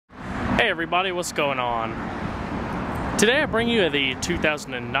Hey everybody, what's going on? Today I bring you the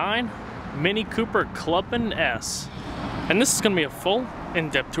 2009 Mini Cooper Clubman S. And this is going to be a full,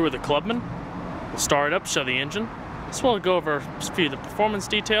 in-depth tour of the Clubman. We'll start it up, show the engine. So we'll go over a few of the performance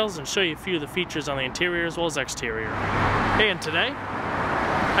details and show you a few of the features on the interior as well as exterior. Hey, and today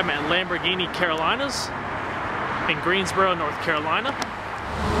I'm at Lamborghini Carolinas in Greensboro, North Carolina.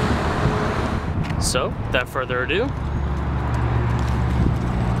 So, without further ado,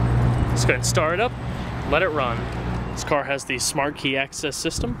 let's go ahead and start it up, let it run. This car has the smart key access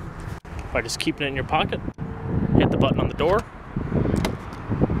system. By just keeping it in your pocket, hit the button on the door,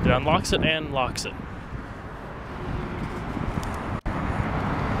 it unlocks it and locks it.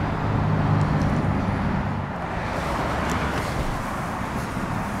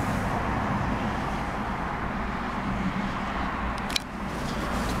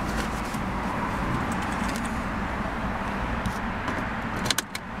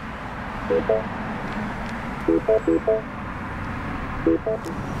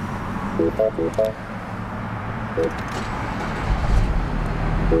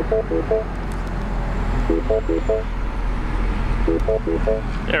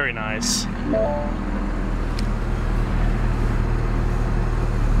 Very nice.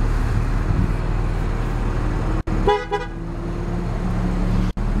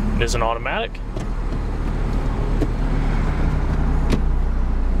 It is an automatic.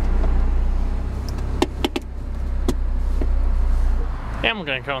 And we're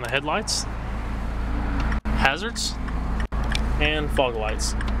going to turn on the headlights, hazards, and fog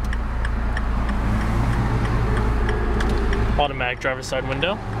lights. Automatic driver's side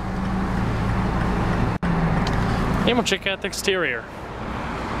window. And we'll check out the exterior.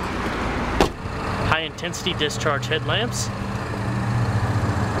 High intensity discharge headlamps.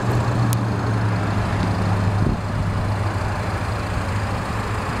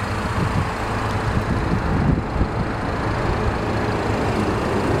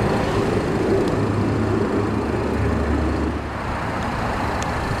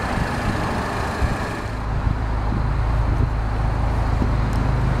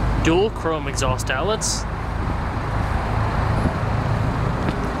 Dual chrome exhaust outlets.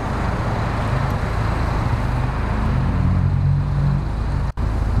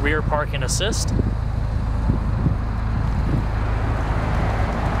 Rear parking assist.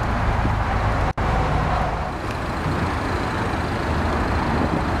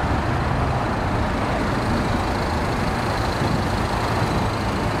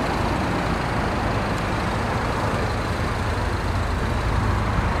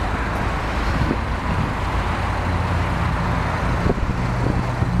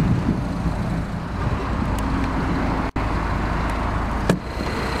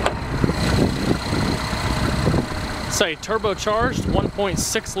 It's a turbocharged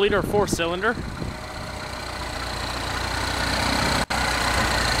 1.6 liter 4-cylinder.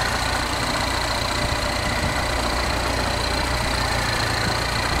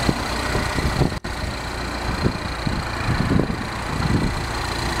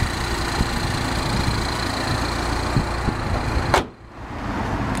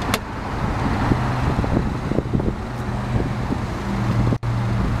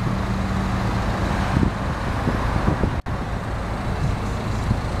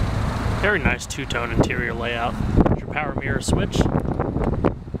 Very nice two-tone interior layout. There's your power mirror switch.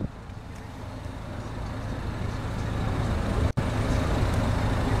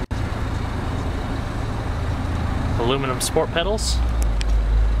 Aluminum sport pedals.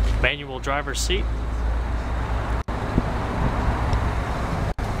 Manual driver's seat.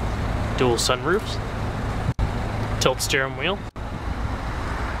 Dual sunroofs. Tilt steering wheel.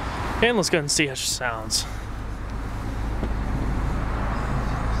 And let's go ahead and see how she sounds.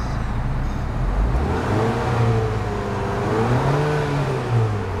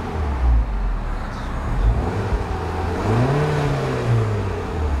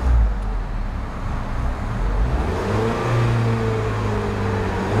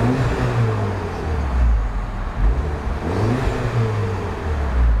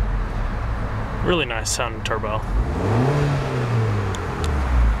 Really nice sounding turbo.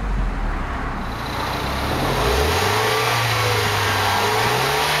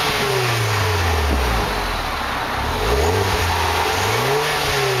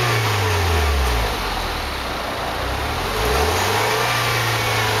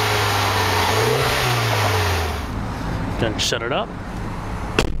 Then shut it up.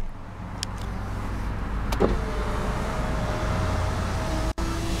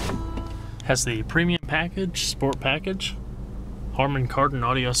 Has the premium package, sport package, Harman Kardon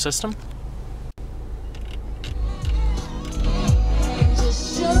audio system.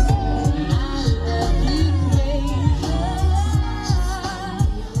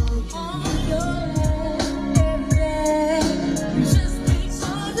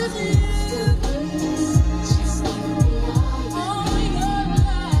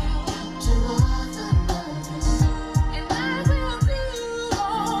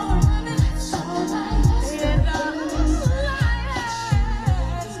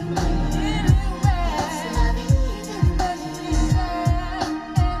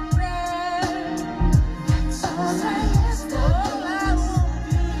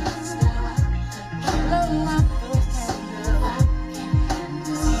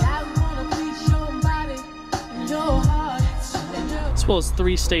 as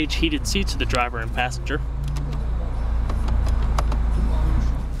 3-stage heated seats for the driver and passenger.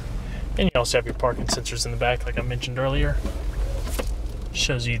 And you also have your parking sensors in the back, like I mentioned earlier.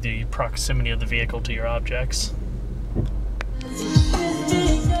 Shows you the proximity of the vehicle to your objects.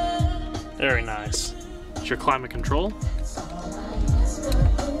 Very nice. It's your climate control.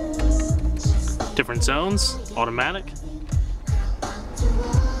 Different zones, automatic.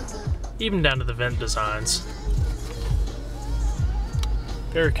 Even down to the vent designs.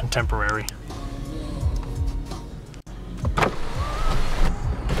 Very contemporary.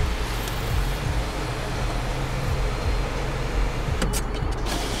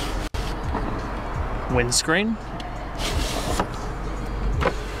 Windscreen.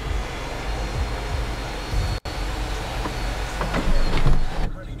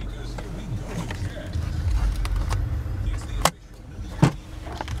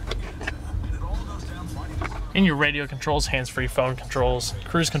 And your radio controls, hands-free phone controls,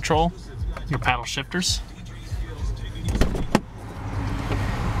 cruise control, your paddle shifters.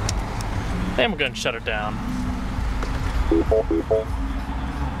 And we're going to shut it down.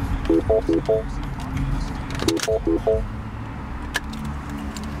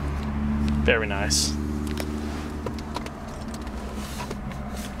 Very nice.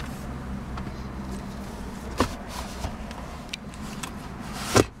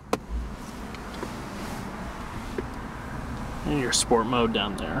 And your sport mode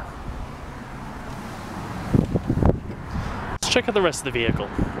down there. Let's check out the rest of the vehicle.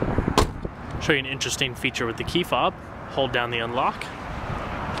 Show you an interesting feature with the key fob. Hold down the unlock.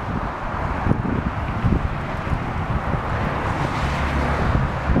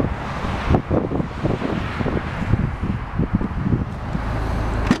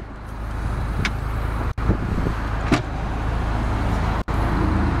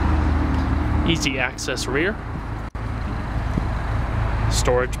 Easy access rear.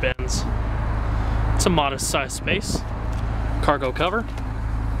 Storage bins. It's a modest size space. Cargo cover.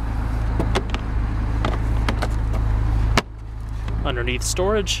 Underneath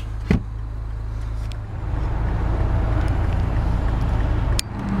storage.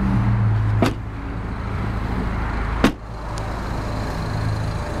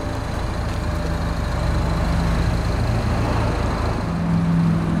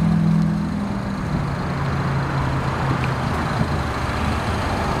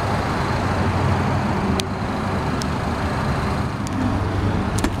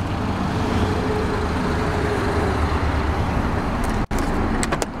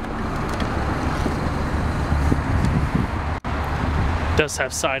 Does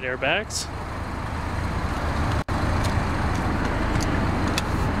have side airbags.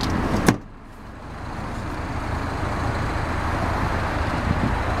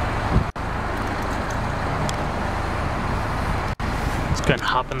 Let's go ahead and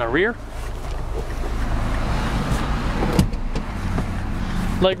hop in the rear.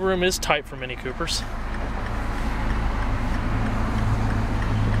 Legroom is tight for Mini Coopers.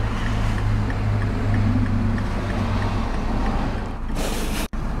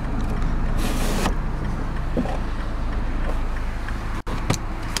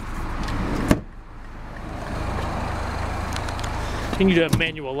 And you do have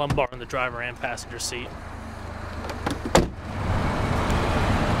manual lumbar in the driver and passenger seat.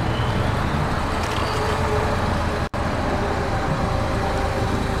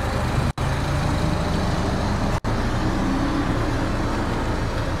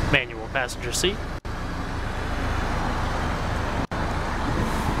 Manual passenger seat.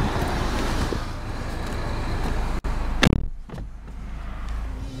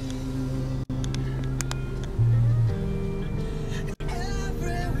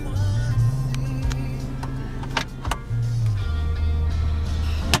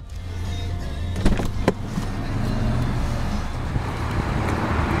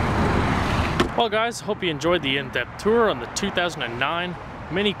 Well guys, hope you enjoyed the in-depth tour on the 2009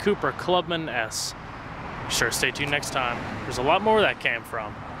 Mini Cooper Clubman S. Be sure to stay tuned next time. There's a lot more where that came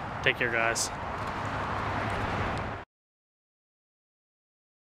from. Take care guys.